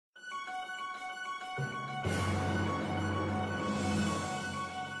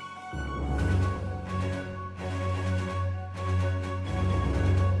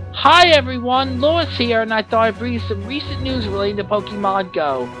Hi everyone, Lewis here, and I thought I'd bring you some recent news relating to Pokemon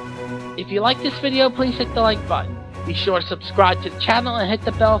Go. If you like this video, please hit the like button. Be sure to subscribe to the channel and hit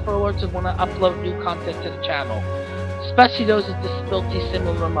the bell for alerts when I upload new content to the channel, especially those with disabilities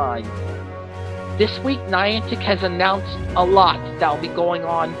similar to mine. This week, Niantic has announced a lot that will be going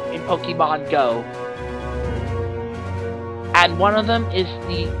on in Pokemon Go. And one of them is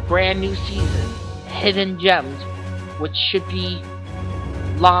the brand new season, Hidden Gems, which should be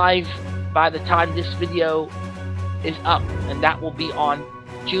live by the time this video is up, and that will be on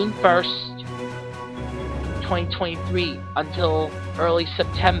June 1st, 2023 until early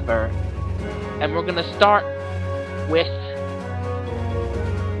September. And we're gonna start with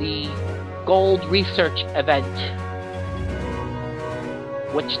the Gold Research event,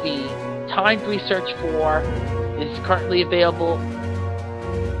 which the timed research for is currently available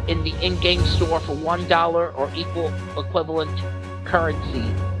in the in-game store for $1 or equal equivalent currency.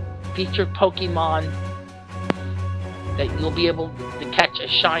 Featured Pokemon that you'll be able to catch as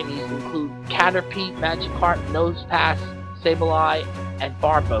shinies include Caterpie, Magikarp, Nosepass, Sableye, and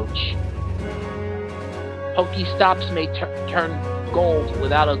Barboach. Pokestops may turn gold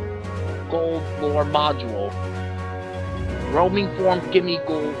without a gold lore module. Roaming form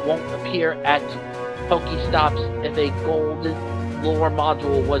Gimmighoul won't appear at Pokestops if a golden lore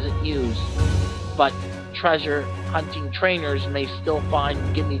module wasn't used, but treasure hunting trainers may still find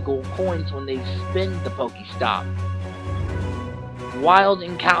Gimmighoul coins when they spin the Pokestop. Wild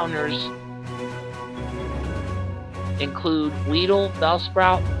encounters include Weedle,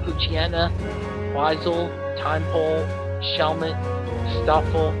 Bellsprout, Poochyena, Weasel, Timepole, Shelmet,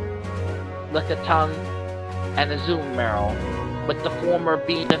 Stuffle, Lickitung, and Azumarill, with the former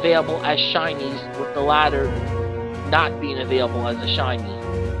being available as shinies, with the latter not being available as a shiny.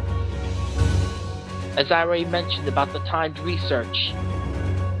 As I already mentioned about the timed research,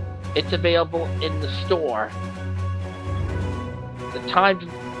 it's available in the store. The timed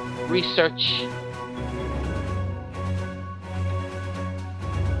research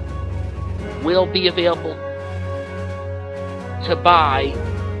will be available to buy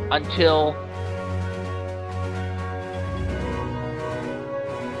until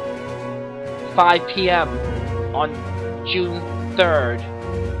 $5 p.m. on June 3rd,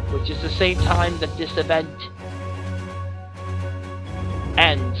 which is the same time that this event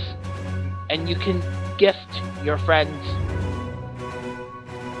ends. And you can gift your friends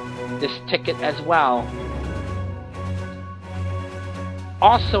this ticket as well.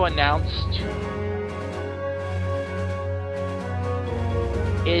 Also announced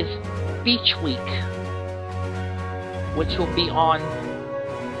is Beach Week, which will be on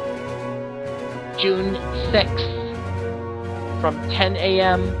June 6th from 10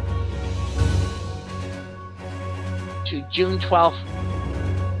 a.m. to June 12th,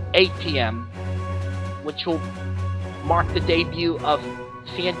 8 p.m., which will mark the debut of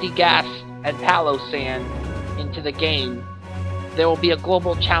Sandygast and Palossand into the game. There will be a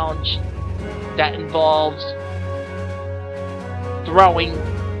global challenge that involves throwing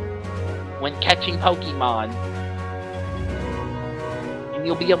when catching Pokemon. And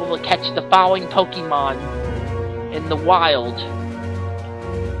you'll be able to catch the following Pokemon in the wild,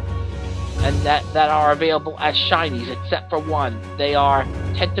 and that are available as shinies, except for one. They are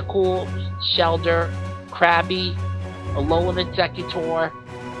Tentacool, Shelder, Krabby, Alolan Executor,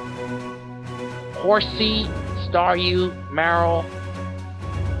 Horsey, Staryu, Marill,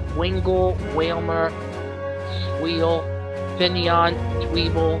 Wingull, Wailmer, Squeal, Finneon,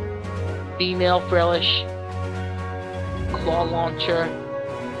 Dweeble, Female Frillish, Claw Launcher,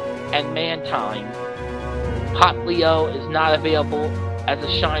 and Mantine. Poplio is not available as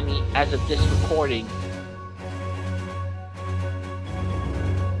a shiny as of this recording.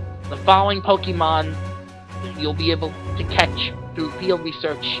 The following Pokemon you'll be able to catch through field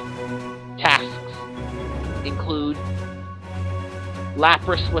research tasks include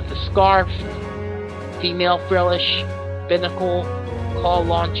Lapras with a Scarf, Female Frillish, Binnacle, Claw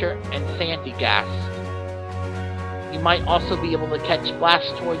Launcher, and Sandygast. You might also be able to catch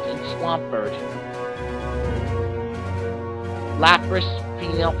Blastoise and Swampert. Lapras,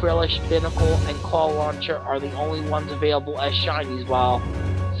 Female Frillish, Binnacle, and Claw Launcher are the only ones available as shinies, while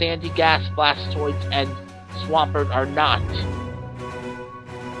Sandygast, Blastoise, and Swampert are not.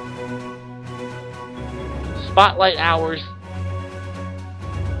 Spotlight hours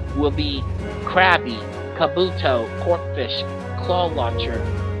will be Krabby, Kabuto, Corphish, Claw Launcher,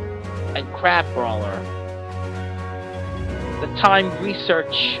 and Crab Brawler. The timed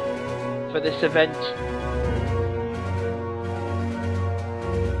research for this event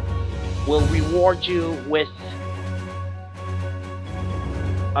will reward you with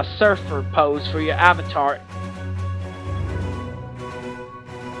a surfer pose for your avatar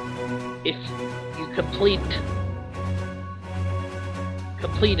if you complete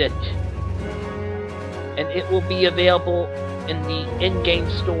it, and it will be available in the in-game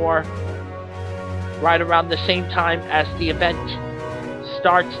store right around the same time as the event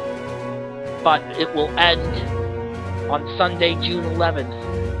starts, but it will end on Sunday, June 11th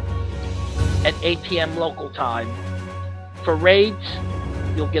at 8 p.m. local time. For raids,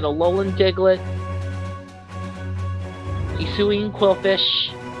 you'll get a Lowland Diglett, Hisuian Quillfish,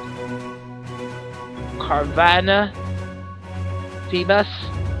 Carvanha, Phoebus,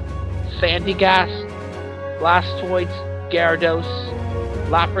 Sandygast, Blastoise, Gyarados,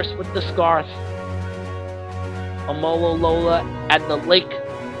 Lapras with the Scarf, Amolo Lola, and the Lake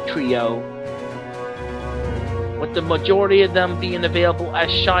Trio, with the majority of them being available as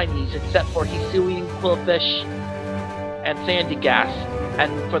shinies except for Hisuian Quillfish and Sandygast.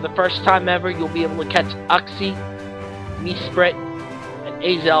 And for the first time ever, you'll be able to catch Uxie, Mesprit, and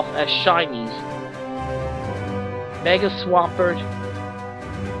Azelf as shinies. Mega Swampert,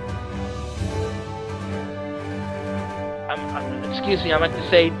 excuse me, I meant to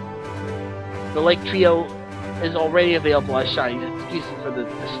say the Lake Trio is already available as shinies. Excuse me for the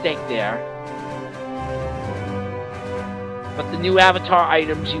mistake there. But the new avatar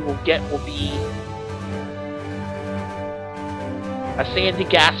items you will get will be a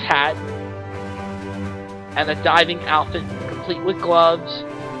Sandygast hat and a diving outfit complete with gloves,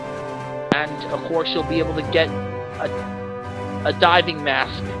 and of course you'll be able to get a diving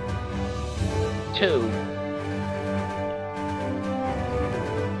mask too.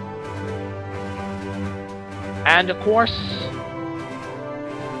 And of course,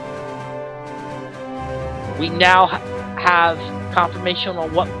 we now have confirmation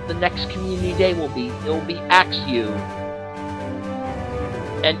on what the next community day will be. It will be Axew,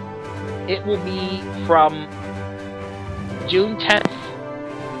 and it will be from June 10th,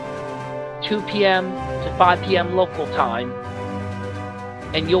 2 p.m. to 5 p.m. local time,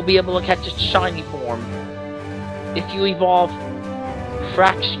 and you'll be able to catch its shiny form if you evolve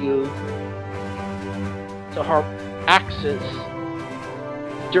Fraxew to her axis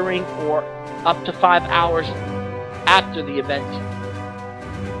during or up to 5 hours after the event.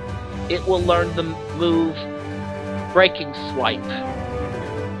 It will learn the move Breaking Swipe.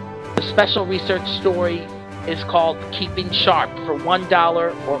 The special research story is called Keeping Sharp for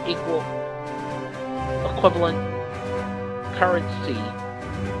 $1 or equal equivalent currency.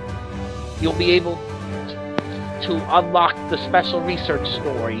 You'll be able to unlock the special research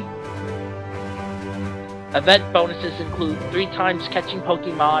story. Event bonuses include 3 times catching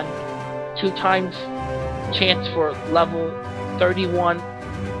Pokemon, 2 times chance for level 31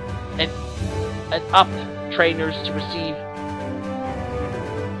 and up trainers to receive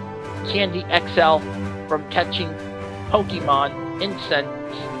Candy XL from catching Pokemon, incense,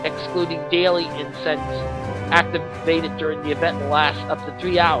 excluding daily incense, activated during the event will last up to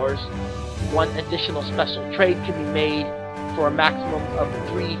 3 hours. 1 additional special trade can be made for a maximum of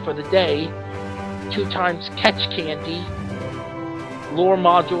 3 for the day. 2 times catch candy. Lure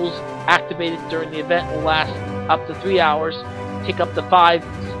modules activated during the event will last up to 3 hours. Take up to 5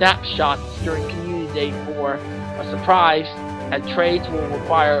 snapshots during community day for a surprise, and trades will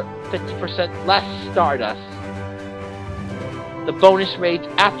require 50% less Stardust. The bonus raids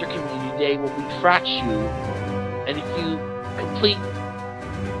after community day will be Fraxew, and if you complete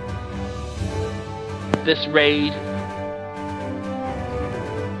this raid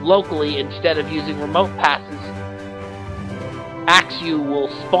locally instead of using remote passes, Axew will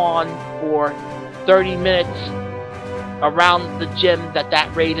spawn for 30 minutes around the gym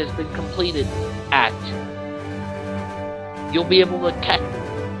that raid has been completed at. You'll be able to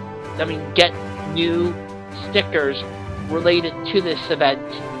get new stickers related to this event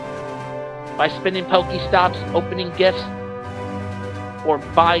by spinning Pokestops, opening gifts, or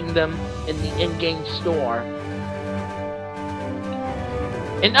buying them in the in-game store.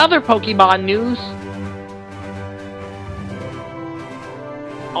 In other Pokemon news,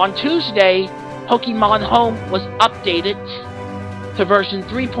 on Tuesday, Pokemon Home was updated to version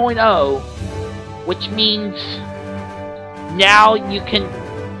 3.0, which means now you can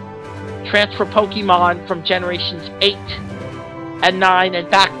transfer Pokemon from generations 8 and 9 and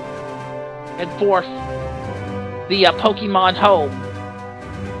back and forth via Pokemon Home.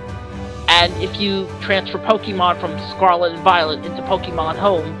 And if you transfer Pokemon from Scarlet and Violet into Pokemon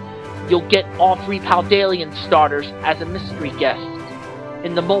Home, you'll get all 3 Paldean starters as a mystery guest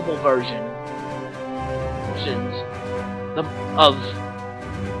in the mobile versions of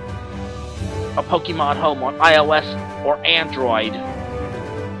a Pokemon Home on iOS or Android.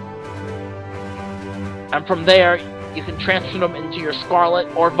 And from there, you can transfer them into your Scarlet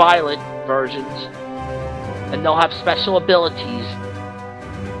or Violet versions, and they'll have special abilities.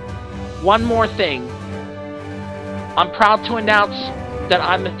 One more thing. I'm proud to announce that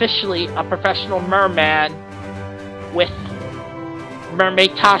I'm officially a professional merman with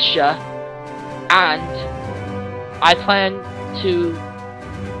Mermaid Tasha, and I plan to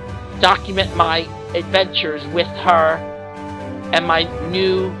document my adventures with her and my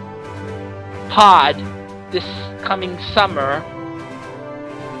new pod this coming summer.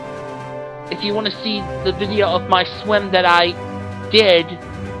 If you want to see the video of my swim that I did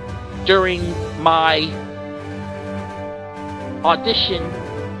during my audition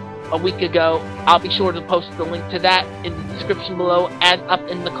a week ago, I'll be sure to post the link to that in the description below and up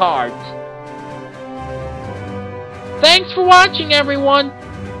in the cards. Thanks for watching, everyone!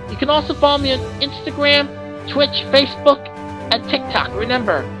 You can also follow me on Instagram, Twitch, Facebook, and TikTok.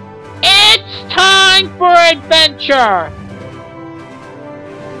 Remember, it's time for adventure!